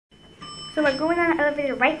So we're going on the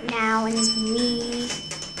elevator right now, and it's me.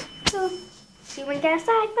 So, see you when you get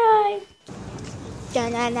outside. Bye.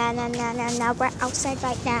 Now we're outside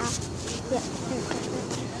right now. Yeah.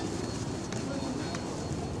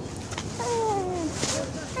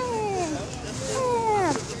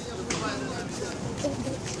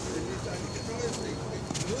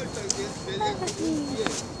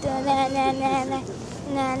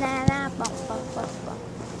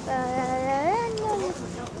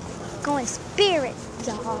 Going Spirit,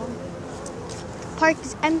 y'all. The park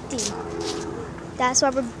is empty. That's why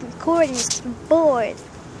we're recording this. We're bored.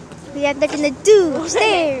 We have nothing to do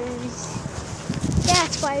upstairs.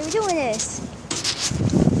 That's why we're doing this.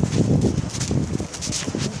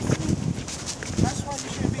 That's why you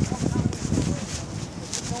shouldn't be coming out with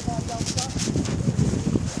nobody outside.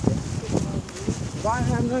 If I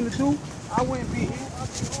didn't have nothing to do, I wouldn't be here.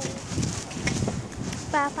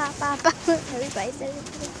 I'd be home. Everybody said it.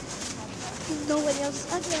 Nobody else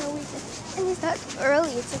is out there on weekend. And it's not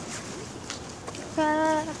early. It's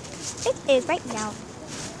it is right now.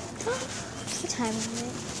 What time is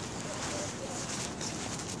it?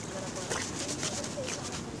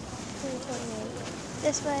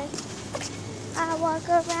 This way. I walk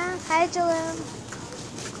around. Hi, Jalil.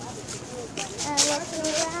 I walk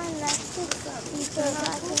around like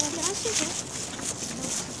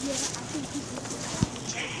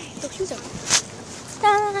those shoes are.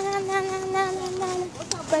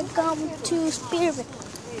 We're going to Spirit.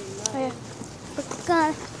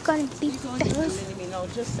 We're gonna be better.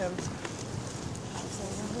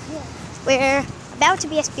 We're about to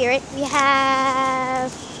be a Spirit. We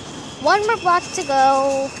have one more block to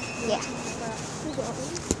go. Yeah.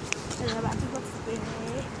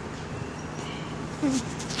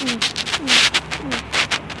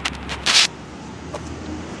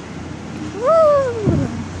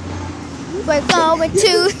 We're going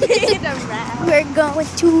to we're going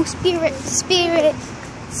to Spirit.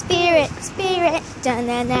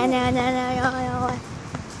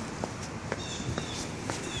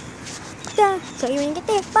 So you wanna get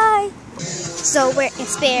there? Bye. So we're in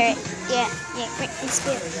Spirit. Yeah, we're in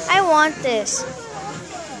Spirit. I want this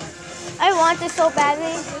so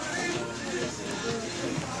badly.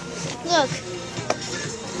 Look.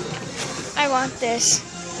 I want this.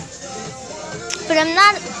 But I'm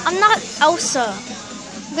not Elsa.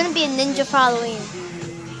 I'm gonna be a ninja for Halloween.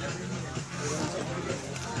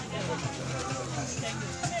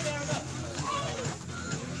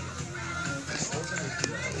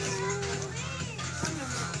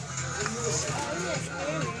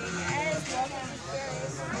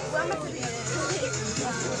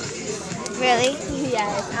 Really?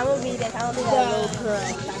 Yes, I'm gonna be that. I'm gonna be that little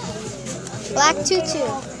girl. Black tutu.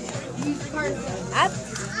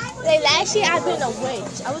 Like last year, I've been a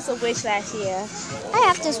witch. I was a witch last year. I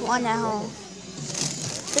have this one at home.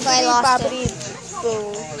 But I lost it.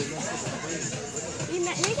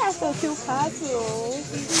 They got some cute costumes.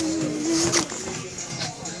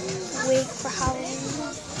 Wig for Halloween.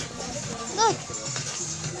 Look.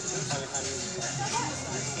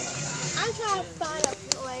 I'm trying to find a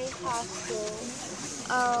plain costume.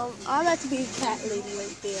 I'd like to be cat lady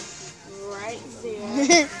right there. Right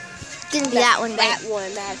there. Gonna be that one, That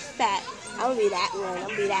one, that's fat. I'm gonna be that one. I'm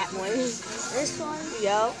gonna be that one. This one?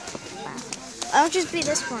 Yup. I'll just be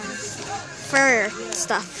this one. Fur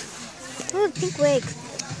stuff. Ooh, pink wig.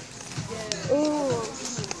 Ooh.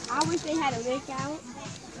 I wish they had a wig out.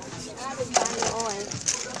 I was buying it on.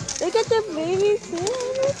 Look at the baby too.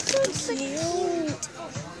 It's so cute.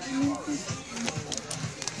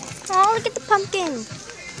 Oh, look at the pumpkin.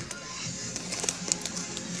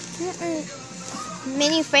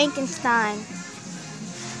 Mini Frankenstein.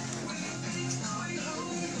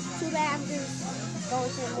 Too bad I'm just going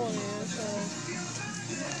to the morning. So.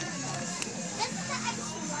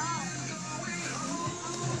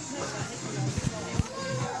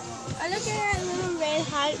 I look at that little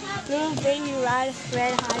little baby red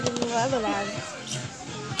hiding rubber lamp.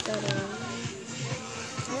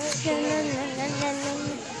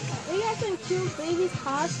 We got some cute baby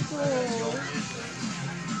costumes.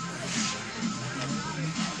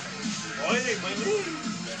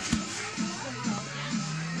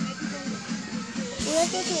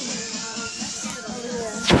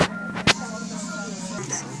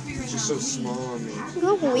 She's so small, man. You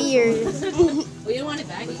look weird. Well, you want it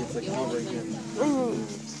back? It's like over again.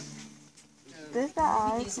 This the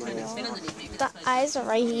eyes. The eyes are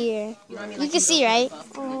right here. You can see, right?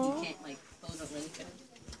 You can't, like, close up really fit.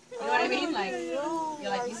 You know what I mean? Like,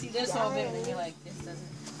 you're like, you see this all bit, and then you're like, this doesn't.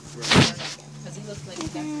 Because he looks like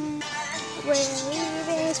that. We're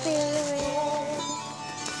leaving Spirit.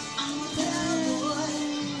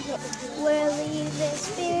 the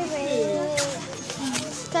spirit.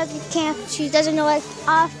 Cause you can't, she doesn't know what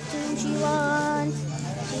often she wants.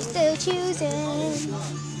 She's still choosing.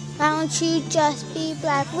 Why don't you just be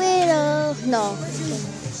Black Widow? No.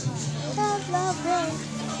 Love, love, love.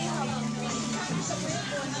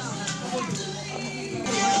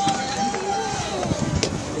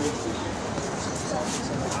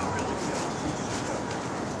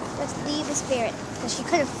 Let's leave the spirit because she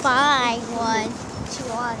couldn't find one she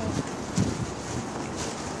wanted.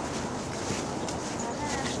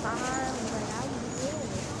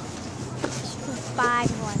 She couldn't find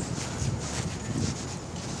one.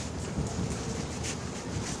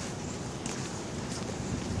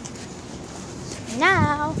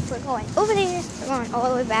 Now we're going over there. We're going all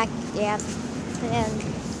the way back. Yeah. And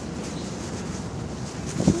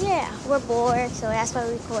yeah, we're bored, so that's why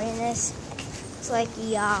we're recording this. It's like,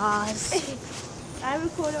 yas. I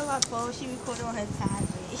recorded on my phone, she recorded on her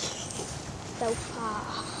tablet. So,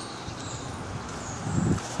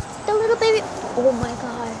 the little baby. Oh my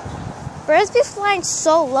god. Birds be flying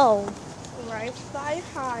so low. Right, fly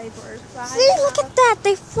high, birds, fly See, high. look at that.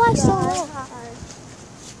 They fly so Fly low. high.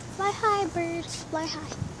 Fly high, birds. Fly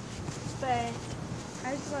high. But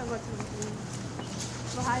I just want to go to the zoo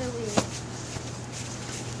for Halloween.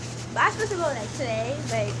 But I was supposed to go like today,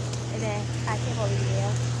 like, and then I came over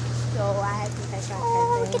here, so I had to take my Oh,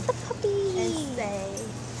 look cousin at the puppy. and say,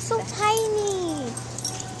 So tiny.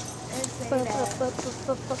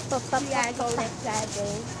 that we gotta go next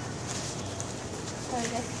Saturday. So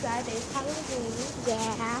next Saturday is Halloween.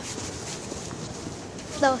 Yeah.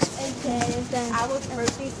 Those. And then our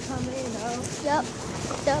birthday's coming up. Yup.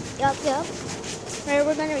 Right,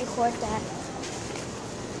 we're gonna record that.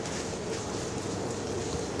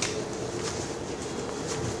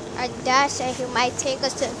 Our dad said he might take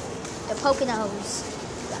us to the Poconos,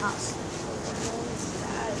 the house.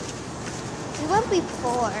 We went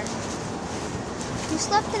before. We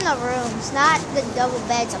slept in the rooms, not the double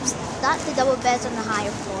beds not the double beds on the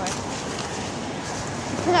higher floor.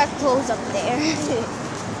 We put our clothes up there.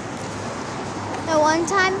 And one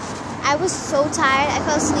time, I was so tired, I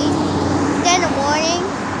fell asleep. Then in the morning,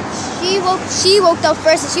 she woke up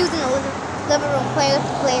first, and she was in the living room playing with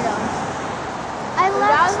the Play-Doh. I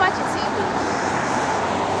was watching TV.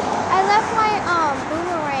 left my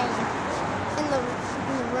boomerang in the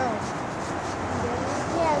room.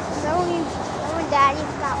 Yeah, remember Daddy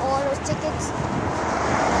got all those tickets?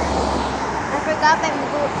 I forgot my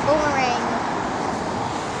boomerang,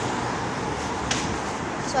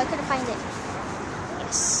 so I couldn't find it.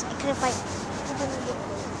 Yes, I couldn't find it.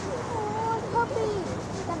 Oh, puppy!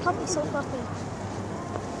 That puppy's so fluffy.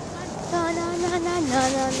 Na na na na na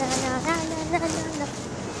na na na na na na.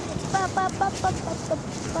 Ba ba ba ba ba ba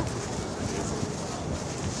ba.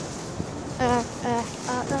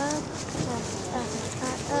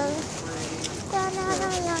 Na na na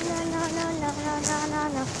na na na na na na na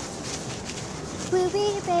na. We'll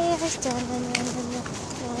be bears. Na na na na na.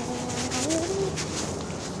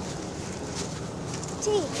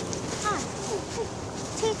 Tea. Hi.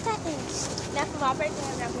 Tea seconds. That's my birthday.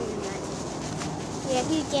 I'm not going tonight. Yeah,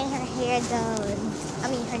 she's getting her hair done. I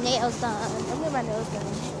mean, her nails done. I'm getting my nails done.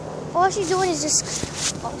 All she's doing is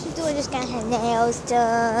just getting her nails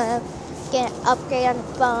done, getting an upgrade on the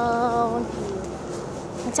phone.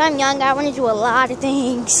 Once I'm young, I want to do a lot of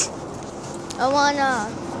things. I want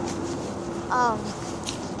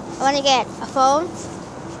to get a phone,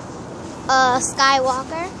 a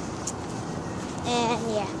Skywalker, and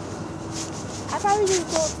yeah. I probably just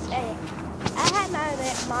go stay. I had my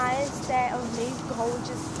mindset of me going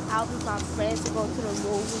just out with my friends to go to the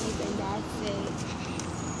movies, and that's it.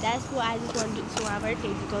 That's what I just want to do for my birthday,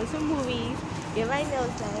 to go to the movies, get my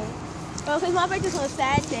nails done. Well, because my birthday's on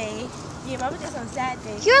Saturday. Yeah, my birthday's on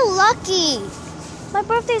Saturday. You're lucky. My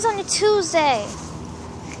birthday's on a Tuesday.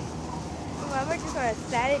 My birthday's on a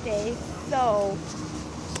Saturday, so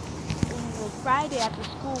Friday after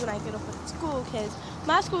school when I get off of school, because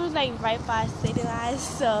my school is like right by city line,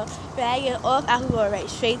 so when I get off, I can go right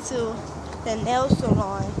straight to the nail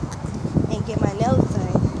salon and get my nails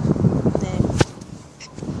done.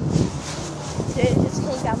 Then just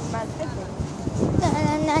hang out with my cousin.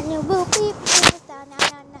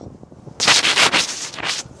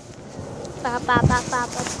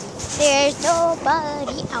 There's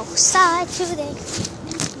nobody outside today.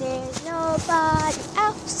 There's nobody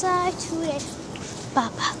outside today.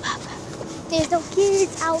 There's no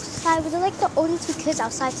kids outside. We're like the only two kids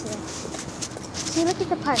outside today. See, look at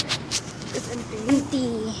the park. It's empty.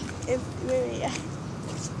 Empty. It's really.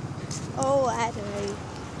 Oh, I don't know.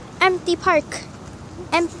 Empty park.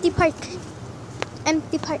 Empty park.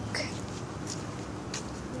 Empty park.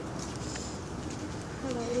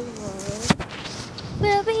 the world.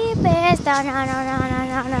 We'll be bears. Da na na na na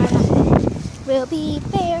na na na. We'll be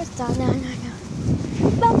bears. Da na na na.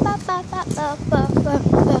 Ba ba ba ba ba ba ba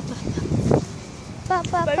ba ba. Ba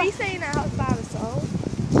ba But ba. we staying in that house by ourselves.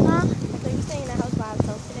 Huh? I think we staying in that house by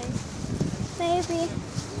ourselves today. Maybe.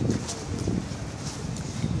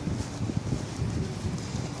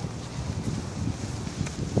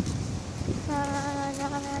 Na na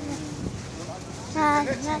na na na. Na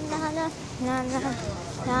na na na na na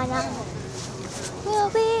na na. We'll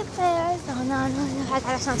be bears. Oh no no no! I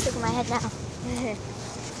got a song stuck in my head now.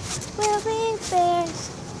 We'll be bears.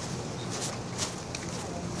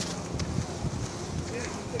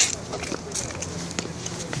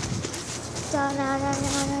 Da na na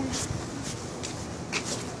na na.